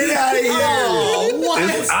 Crazy! Get it out of here! Oh,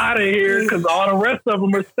 It's out of here because all the rest of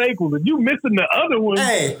them are staples. If you missing the other ones,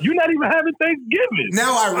 you're not even having Thanksgiving.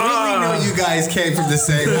 Now I really know you guys came from the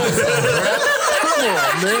same household. Come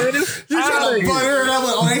on, man. You're trying to butter it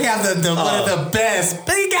up. They have one of the best.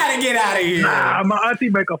 But you gotta get out of here. Nah, my auntie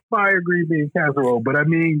make a fire green bean casserole, but I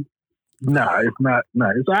mean, nah, it's not.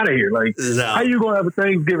 Nah, it's out of here. Like, how you gonna have a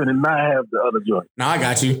Thanksgiving and not have the other joint? No, I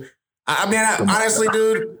got you. I mean, honestly,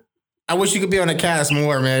 dude, I wish you could be on the cast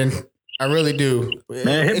more, man. I really do.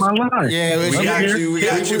 Man, hit my line. Yeah, we got you. We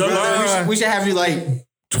got you, brother. We should have you like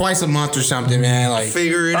twice a month or something, man. Like,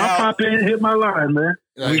 figure it out. I'll pop in and hit my line, man.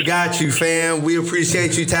 We got you, fam. We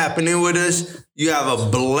appreciate you tapping in with us. You have a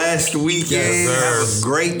blessed weekend. Yes, have a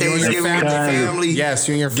great Thanksgiving with your family. Yes,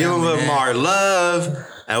 you and your family. Give them our love.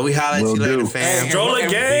 And we holler at you later, fam. Stroller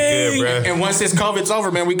gang. And once this COVID's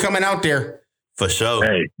over, man, we coming out there. For sure.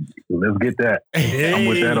 Hey, let's get that. Hey. I'm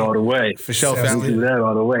with that all the way. For sure, family. Let's do that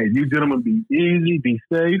all the way. You gentlemen be easy, be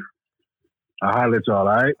safe. I'll holler at y'all,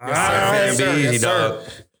 all right? All right, be easy, dog.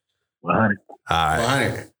 100. All right.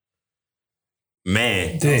 100.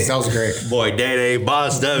 Man. That was great. Boy, Day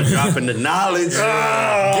bossed up, dropping the knowledge, giving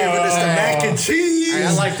us the mac and cheese.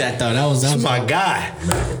 I like that, though. That was my guy.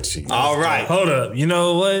 Mac and cheese. All right. Hold up. You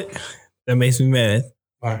know what? That makes me mad.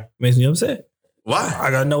 Why? Makes me upset. Why? I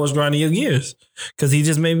gotta know what's grinding your gears. Because he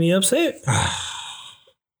just made me upset.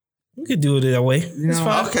 You could do it that way. It's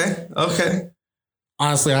fine. Okay.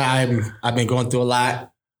 Honestly, I've been going through a lot.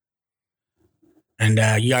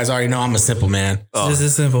 And you guys already know I'm a simple man. Just a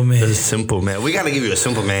simple man. Just a simple man. We got to give you a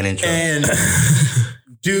simple man intro. And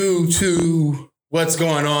due to what's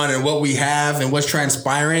going on and what we have and what's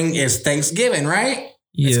transpiring is Thanksgiving, right?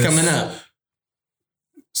 Yes. It's coming up.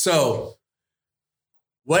 So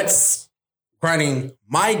what's grinding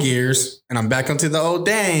my gears, and I'm back onto the old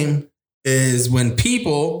dame, is when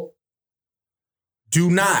people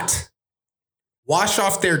do not wash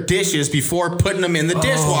off their dishes before putting them in the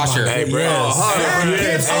dishwasher. Hey, bro. That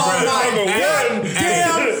gets on my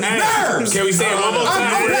damn nerves. Can we say it one more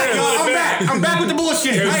time? I'm back with the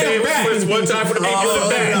bullshit. Can we say it one time for the people in the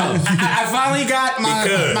back? I finally got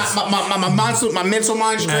my mental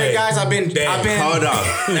mind straight, guys. I've been. Hold on.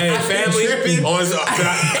 Hey, family.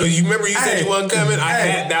 Because you remember you said you wasn't coming.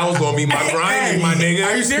 That was going to be my grinding, my nigga.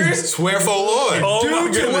 Are you serious? Swear for Lord.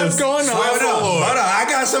 Dude, what's going on? Swear for Lord. Hold on. I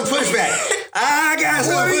got some pushback. I got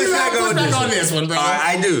some pushback on this one, bro.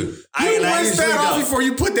 I do. You rinse that off before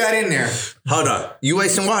you put that in there. Hold on. You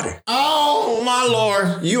wasting water. Oh, my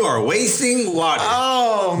Lord. You are wasting water.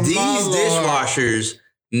 Oh, These my Lord. dishwashers,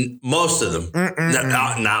 most of them,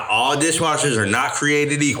 not all dishwashers are not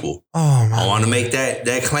created equal. Oh, my I want to make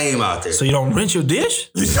that claim out there. So you don't rinse your dish?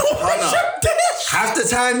 You don't rinse your dish? Half the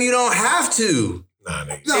time you don't have to. Nah,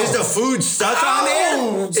 nigga. No. Is the food stuck on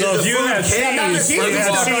there? So if you have cheese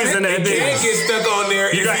in that It dish, can't get stuck on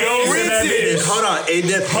there you if got you don't eggs in that rinse it. dish. Hold on. It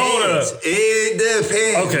depends. Hold up. It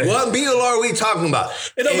depends. Okay. What meal are we talking about?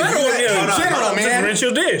 it don't matter what meal. General, man. Just rinse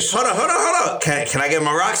your dish. Hold on. Can I get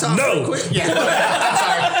my rocks off? No. Real quick?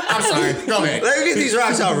 Yeah. I'm sorry. Go ahead. Let me get these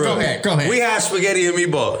rocks off real quick. Go ahead. We have spaghetti and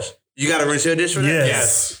meatballs. You got to rinse your dish for that?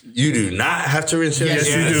 Yes. You do not have to rinse your dish.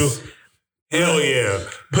 Yes, you do. Hell yeah.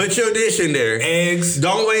 Put your dish in there. Eggs.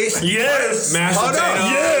 Don't waste. Yes. Mashed Hold on.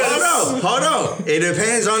 potatoes. Yes. Hold on. It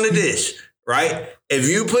depends on the dish, right? If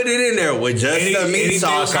you put it in there with just the meat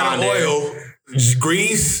sauce on there, oil,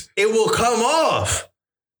 grease, it will come off.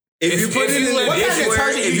 If you put it in the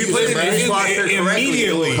dishwasher correctly,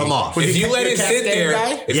 it will come off. If you let it sit there,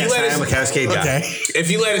 Yes, I am a Cascade guy.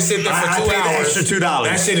 if you let it sit there for I 2 paid the hours, extra $2.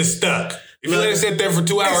 that shit is stuck. If you let it sit there for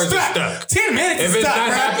 2 hours, it's stuck. 10 minutes. If it's stuck, not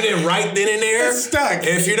right? happening right then and there, It's stuck.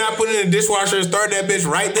 If you're not putting it in the dishwasher and starting that bitch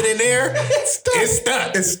right then and there, it's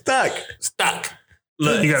stuck. It's stuck. Stuck.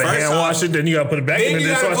 Look, you gotta hand wash it, then you gotta put it back in Then the you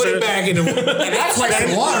gotta dishwasher. put it back in the. And that's like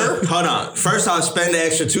some water. Hold on. First off, spend the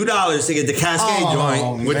extra $2 to get the Cascade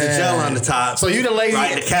joint with the gel on the top. So you the lazy,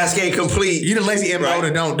 right? The Cascade complete. You the lazy MO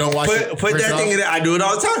that don't wash it. Put that thing in there. I do it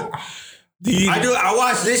all the time. I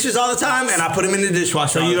wash dishes all the time, and I put them in the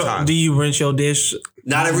dishwasher all the time. Do you rinse your dish?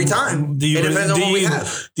 Not every time. It depends on what we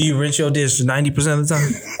have. Do you rinse your dish 90% of the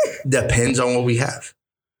time? Depends on what we have.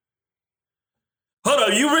 Hold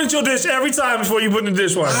up, you rinse your dish every time before you put in the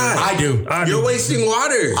dishwasher. I do. You're wasting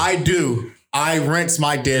water. I do. I rinse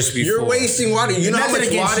my dish before. You're wasting water. You know how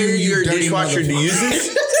much water your dishwasher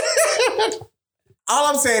uses? All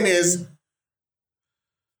I'm saying is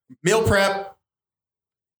meal prep,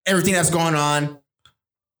 everything that's going on.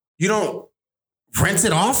 You don't rinse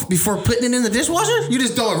it off before putting it in the dishwasher? You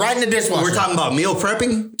just throw it right in the dishwasher. We're talking about meal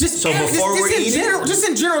prepping? Before we're eating? Just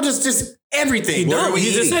in general, just everything.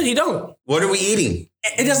 He just said he don't. What are we eating?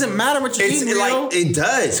 It doesn't matter what you eat. Like it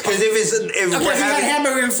does, because if you got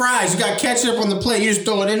hamburger and fries, you got ketchup on the plate, you just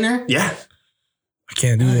throw it in there. Yeah. I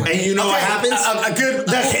can't do that. And you know what happens?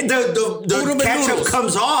 The ketchup noodles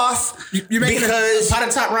comes off you because pot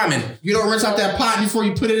of top ramen. You don't rinse out that pot before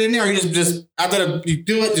you put it in there. You just after you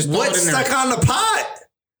do it, just throw it in there. What's stuck on the pot?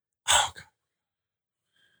 Oh, God.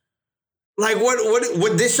 Like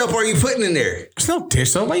what dish soap are you putting in there? There's no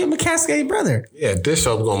dish soap. Why you a Cascade brother? Yeah, dish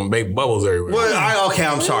soap's gonna make bubbles everywhere.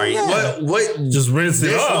 I'm sorry. Yeah. What? Just rinse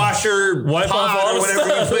it off. Dishwasher, wipe off all or whatever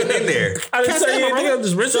you putting in there. I didn't say anything.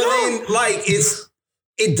 Just rinse it off. Then, like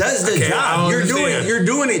it does the job. You're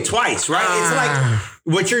doing it twice, right? It's like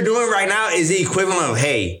what you're doing right now is the equivalent of,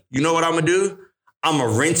 hey, you know what I'm gonna do? I'm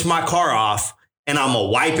gonna rinse my car off and I'm gonna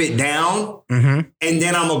wipe it down, and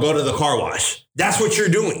then I'm gonna go to the car wash. That's what you're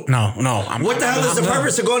doing. No. What the hell is the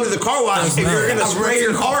purpose of going to the car wash if you're gonna spray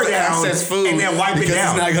your car down and then wipe it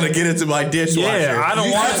down? It's not gonna get into my dishwasher. Yeah, I don't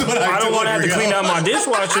want to have to clean out my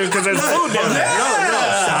dishwasher because there's food down there.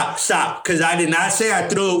 No, stop. Because I did not say I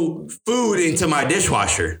threw food into my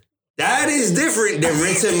dishwasher. That is different than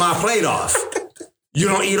rinsing my plate off. You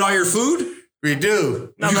don't eat all your food? We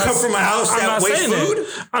do. You come from a house that wastes food?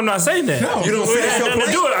 I'm not saying that. No, you don't finish your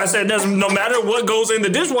plate? Do it. I said no matter what goes in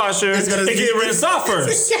the dishwasher, it get rinsed off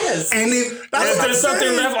first. Yes. And if there's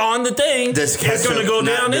something left on the thing, it's going to go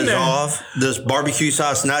down in there. Does barbecue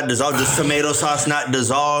sauce not dissolve? Does tomato sauce not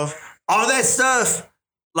dissolve? All that stuff,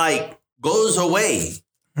 like, goes away.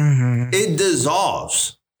 It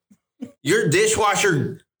dissolves. Your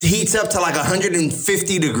dishwasher heats up to like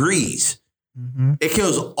 150 degrees. It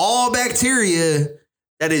kills all bacteria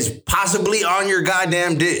that is possibly on your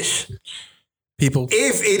goddamn dish. People,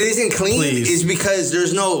 if it isn't clean, it's because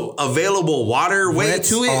there's no available water way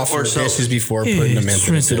to it or so. Dishes before putting them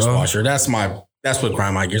into the dishwasher. That's what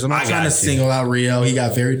grind my gears. I'm not trying to single out Rio. He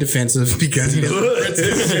got very defensive because he doesn't rinse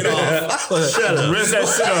his shit off. Shut up. Rinse that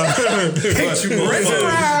shit off. Rinse it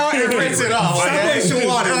around and rinse it off. Some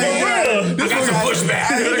water. I got some pushback.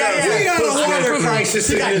 We got a water crisis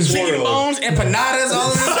in this world. Chicken bones, empanadas, all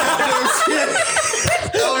of this shit.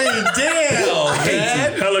 I mean, damn,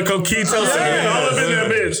 man. Hella coquitos and all up in that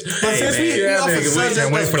bitch. But since we off the subject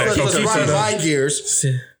of grind my gears,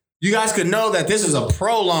 you guys could know that this is a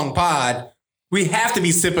prolonged pod. We have to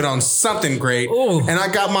be sipping on something great. Ooh. And I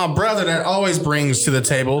got my brother that always brings to the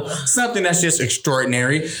table something that's just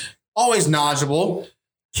extraordinary, always knowledgeable.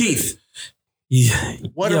 Keith. Yeah.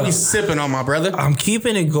 What are we sipping on, my brother? I'm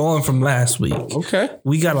keeping it going from last week. Okay.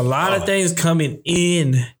 We got a lot of things coming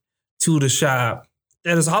in to the shop.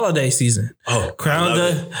 That is holiday season.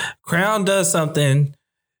 Crown does something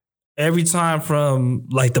every time from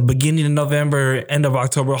like the beginning of November, end of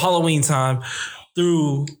October, Halloween time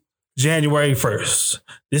through January 1st.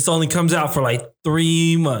 This only comes out for like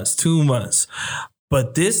 3 months, 2 months.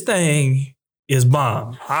 But this thing is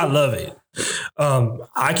bomb. I love it.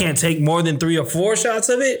 I can't take more than 3 or 4 shots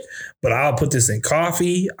of it, but I'll put this in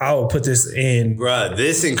coffee. I will put this in... Bruh,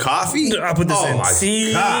 this in coffee? I'll put this in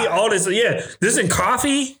tea. God. All this. Yeah, this in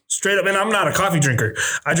coffee, straight up. And I'm not a coffee drinker.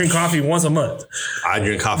 I drink coffee once a month. I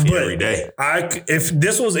drink coffee every day. If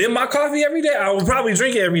this was in my coffee every day, I would probably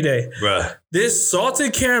drink it every day. Bruh. This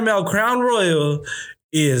salted caramel Crown Royal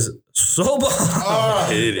is so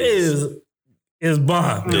bomb. It is. It's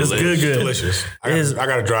bomb. Delicious. It's good. Delicious. I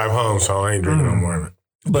got to drive home, so I ain't drinking no more.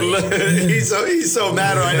 But he's so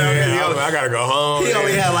mad right now. I gotta go home. He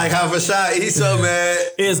only had like half a shot. He's so mad.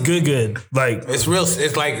 It's good. Like it's real.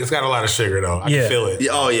 It's like it's got a lot of sugar though. I can feel it.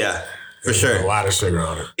 Oh yeah, for sure. A lot of sugar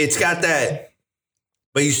on it. It's got that,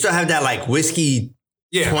 but you still have that like whiskey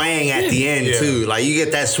twang at the end too. Like you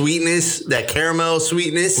get that sweetness, that caramel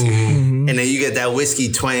sweetness, and then you get that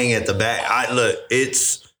whiskey twang at the back.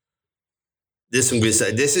 This some good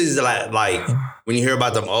stuff. This is like when you hear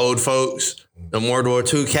about them old folks, the World War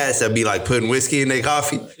II cats that be like putting whiskey in their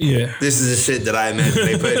coffee. Yeah. This is the shit that I imagine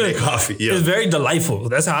they put in their coffee. Yeah. It's very delightful.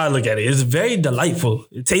 That's how I look at it. It's very delightful.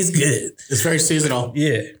 It tastes good. It's very seasonal.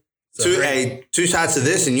 Yeah. So, 2 shots of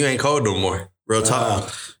this and you ain't cold no more. Real talk.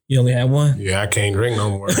 You only have one? Yeah, I can't drink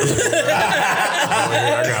no more.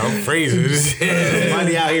 I'm freezing.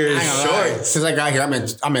 Money out here is short. Since I got here,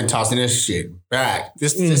 I've been tossing this shit back.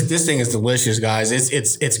 This thing is delicious, guys.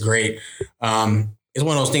 It's great. It's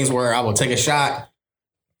one of those things where I will take a shot,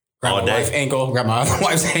 grab my wife's ankle, grab my other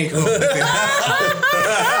wife's ankle.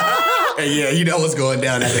 And yeah, you know what's going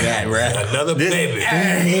down after that, right? Another baby.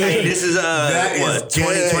 Hey, this is what,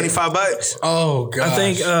 $20-$25? Oh god. I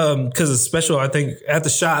think because it's special. I think at the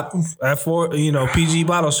shop at PG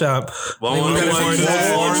Bottle Shop, 114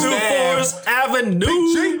 Forest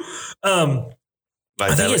Avenue.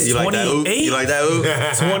 Like I think that? it's You like that? Oop? 28? You like that? Oop?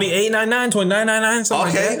 $28.99, $29.99, something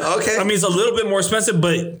like that. Okay. I mean, it's a little bit more expensive,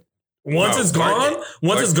 but once it's gone,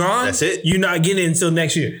 That's it. you're not getting it until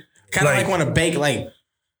next year. Kind of like want to bake like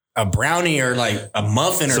a brownie or like a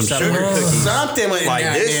muffin or Some something. sugar cookies. Something with Like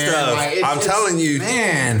that, this man. stuff. Like, I'm telling you,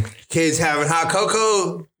 man. kids having hot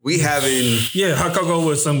cocoa. We having Yeah, hot cocoa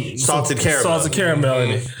with some Salted caramel. Salted caramel in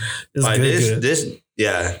it. It's like good.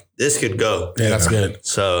 this could go. Yeah, that's good.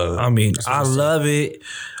 So I mean, I love it.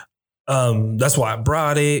 That's why I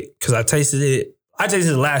brought it, because I tasted it. I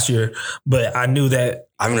tasted it last year, but I knew that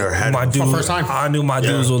I've never had my it. dudes, first time. I knew my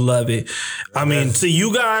dudes would love it. I mean, to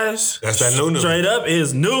you guys, That's that new. straight up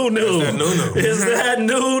is new. That's that new. It's that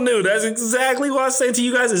new. That's exactly what I was saying to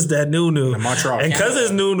you guys. It's that new. Montreal, And because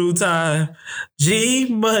it's new time, G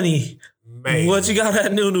Money. Man. What you got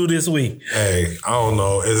at new this week? Hey, I don't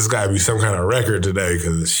know. It's got to be some kind of record today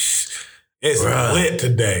because it's lit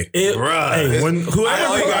today. Hey, when whoever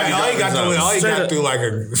All you got through like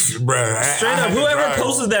a bruh. straight up, whoever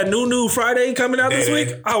posted that new Friday coming out this Day.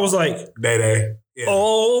 week, I was like, Day. Yeah.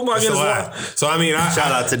 oh my It's a goodness. lot. So I mean, Shout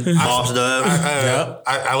out to Boss Dub.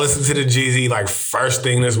 I listened to the Jeezy like first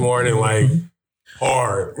thing this morning, like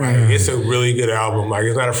hard. Like it's a really good album. Like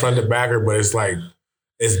it's not a front to backer, but it's like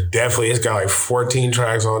it's got like 14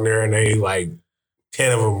 tracks on there, and they like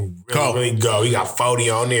 10 of them really go. You got 40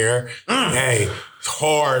 on there. Hey,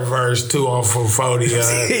 hard verse too on from 40.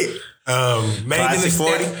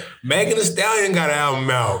 Megan Thee Stallion got an album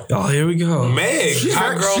out. Oh, here we go.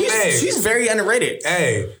 Hot Girl Meg. She's very underrated.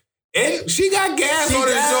 Hey, and she got gas on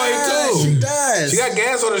this joint too. She does. She got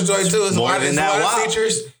gas on this joint too. It's More than that WAP.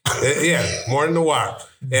 features. Yeah, more than the WAP.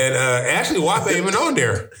 And actually, WAP ain't even on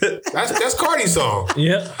there. That's Cardi's song.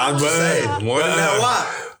 Yeah. I'm just saying, more than that WAP.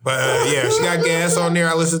 But yeah, she got gas on there.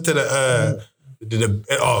 I listened to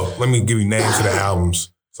let me give you names to the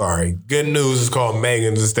albums. Sorry. Good News is called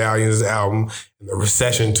Megan Thee Stallion's album. And The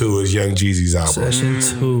Recession 2 is Young Jeezy's album. Session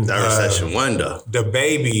 2. That Recession 1 though. The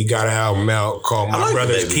Baby got an album out called My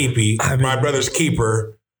Brother's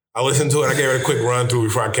Keeper. I listened to it. I gave it a quick run through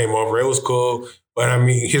before I came over. It was cool. But I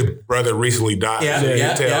mean, his brother recently died. Yeah, so you yeah,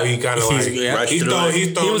 can tell yeah. he kind of like he's throwing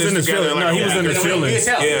He was in his feelings. No, he was in his feelings.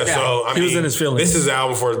 Yeah, so I mean, He was in his feelings. This is the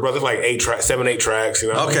album for his brother, like 7, 8 tracks.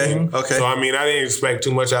 You know. Okay. So I mean, I didn't expect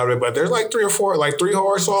too much out of it, but there's like 3 or 4, like 3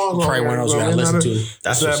 horror songs. Probably one of those I listen to.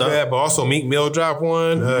 That's not what's up. bad. But also Meek Mill dropped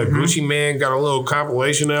one. Gucci Man got a little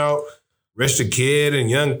compilation out. Rich the Kid and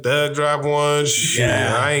Young Thug dropped one. Shit,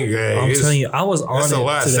 I'm telling you, I was on that's it a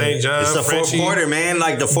lot. today. St. John, It's the fourth Frenchie. quarter, man.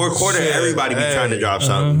 Like the fourth quarter, Shit, everybody be trying to drop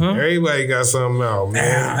something. Everybody got something out, man.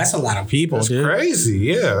 Damn, that's a lot of people, That's dude. crazy.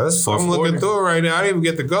 Yeah, I'm looking through it right now. I didn't even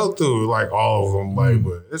get to go through like all of them, like,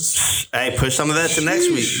 but it's Hey, push some of that to next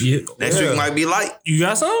week. Yeah. Next week might be light. You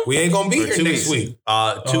got some? we ain't gonna be Or here 2 next weeks. week.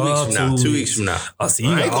 2 weeks from now. 2 2 weeks from now. I see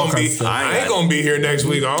you I got ain't all gonna be. kinds of stuff. I ain't gonna be here next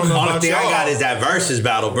week. I don't know Only about thing y'all. I got is that versus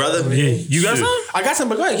battle, brother. Yeah. You got Shoot. some? I got some,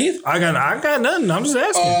 but go ahead, Keith. I got nothing. I'm just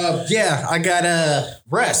asking. Yeah, I got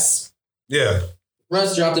Russ. Yeah.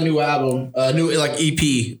 Russ dropped a new album, new like EP.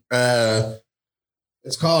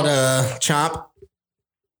 It's called Chomp.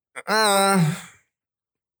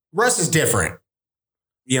 Russ is different.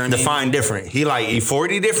 You know what I mean? Define different. He like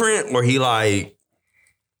E40 different, or he like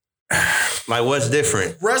what's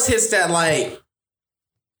different? Russ hits that like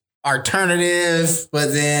alternative,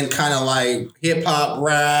 but then kind of like hip hop,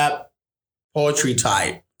 rap, poetry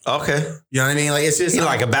type. Okay. You know what I mean? Like it's just He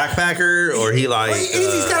like a backpacker, or he like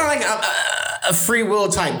he's kind of like a free will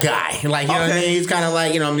type guy. Like you know what I mean? He's kind of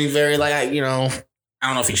like, you know what I mean, very like, you know, I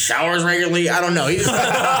don't know if he showers regularly. I don't know. He's like, you know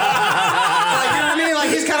what I mean? Like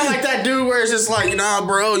he's kind of like that dude where it's just like, nah,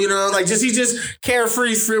 bro, you know, like he's just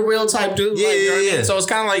carefree, free will type dude. Yeah, like, you know what I mean? yeah. So it's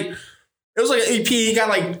kind of like it was like an EP. He got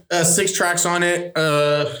like 6 tracks on it.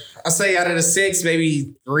 I say out of the 6,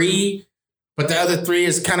 maybe 3. But the other 3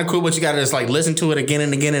 is kind of cool, but you got to just like listen to it again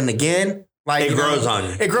and again and again. Like It grows on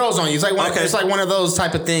you. It grows on you. It's like it's like one of those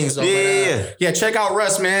type of things. So, Yeah. Check out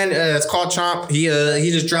Russ, man. It's called Chomp. He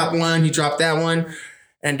just dropped one. He dropped that one.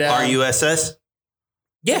 And RUSS?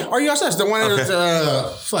 Yeah, RUSS. The one Okay.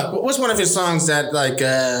 that's what's one of his songs that like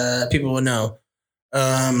people would know?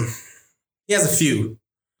 He has a few.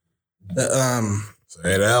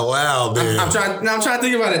 Say it out loud, dude. I'm trying to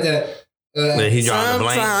think about it. He dropped the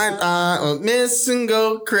blank. Sometimes miss and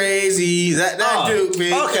go crazy. That dude.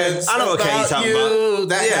 Man, okay. I know what K you talking about.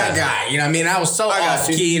 That guy. You know what I mean? I was so off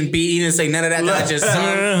key and beat. He didn't say none of that I just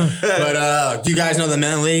sung. But you guys know the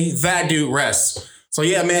melody. That dude rests. So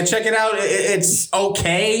yeah, man, check it out. It's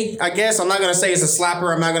okay, I guess. I'm not gonna say it's a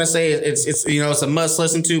slapper. I'm not gonna say it's you know it's a must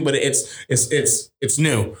listen to, but it's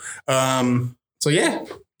new. So yeah,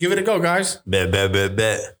 give it a go, guys. Bet.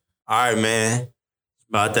 All right, man.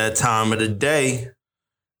 About that time of the day.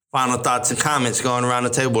 Final thoughts and comments going around the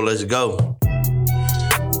table. Let's go.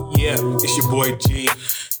 Yeah, it's your boy G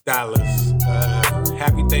Dallas.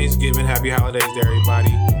 Happy Thanksgiving, happy holidays to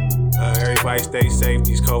everybody. Everybody stay safe.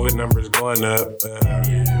 These COVID numbers going up.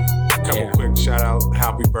 Couple quick shout out,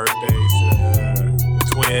 happy birthdays to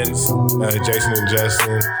the twins, Jason and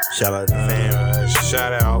Justin. Shout out to the fam.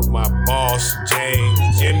 Shout out my boss,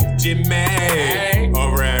 Jim May,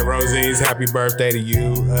 over at Rosine's. Happy birthday to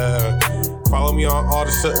you. Follow me on all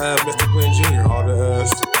the Mr. Glenn Jr., all the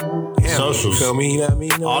socials. You feel me? You know what I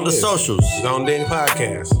mean? All the socials. Zone Ding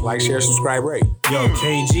Podcast. Like, share, subscribe, rate. Yo,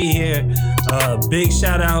 KG here. Big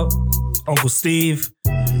shout out, Uncle Steve.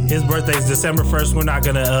 His birthday is December 1st. We're not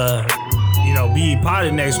gonna be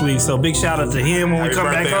potted next week. So big shout out to him when we come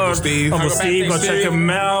back on. Uncle Steve, go check him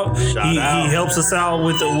out. He helps us out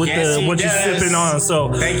with what you're sipping on. So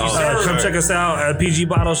come check us out at PG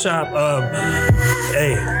Bottle Shop.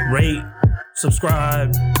 Hey, rate,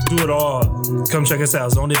 subscribe, do it all. Come check us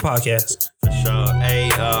out. Zone Day Podcast. For sure. Hey,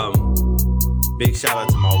 big shout out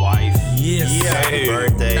to my wife. Yes. Happy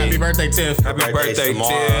birthday. Happy birthday, Tiff. Happy birthday,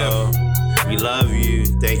 Tiff. We love you.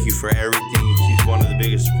 Thank you for everything. She's one of the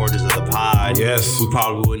biggest supporters of the pod. Yes. We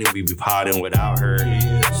probably wouldn't be podding without her.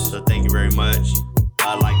 Yes. So thank you very much.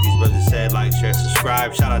 Like these brothers said, like, share,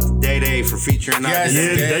 subscribe. Shout out to Day Day for featuring us.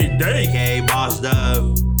 Day Day. AKA Boss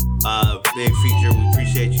Dove. Big feature. We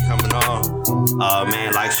appreciate you coming on.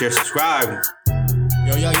 Man, like, share, subscribe.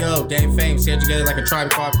 Yo, Dame Fame, stay together like a Tribe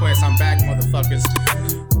Called Quest. I'm back, motherfuckers.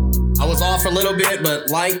 I was off for a little bit, but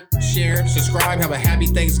like, share, subscribe, have a happy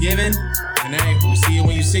Thanksgiving. And hey, we see you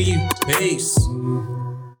when you see you. Peace.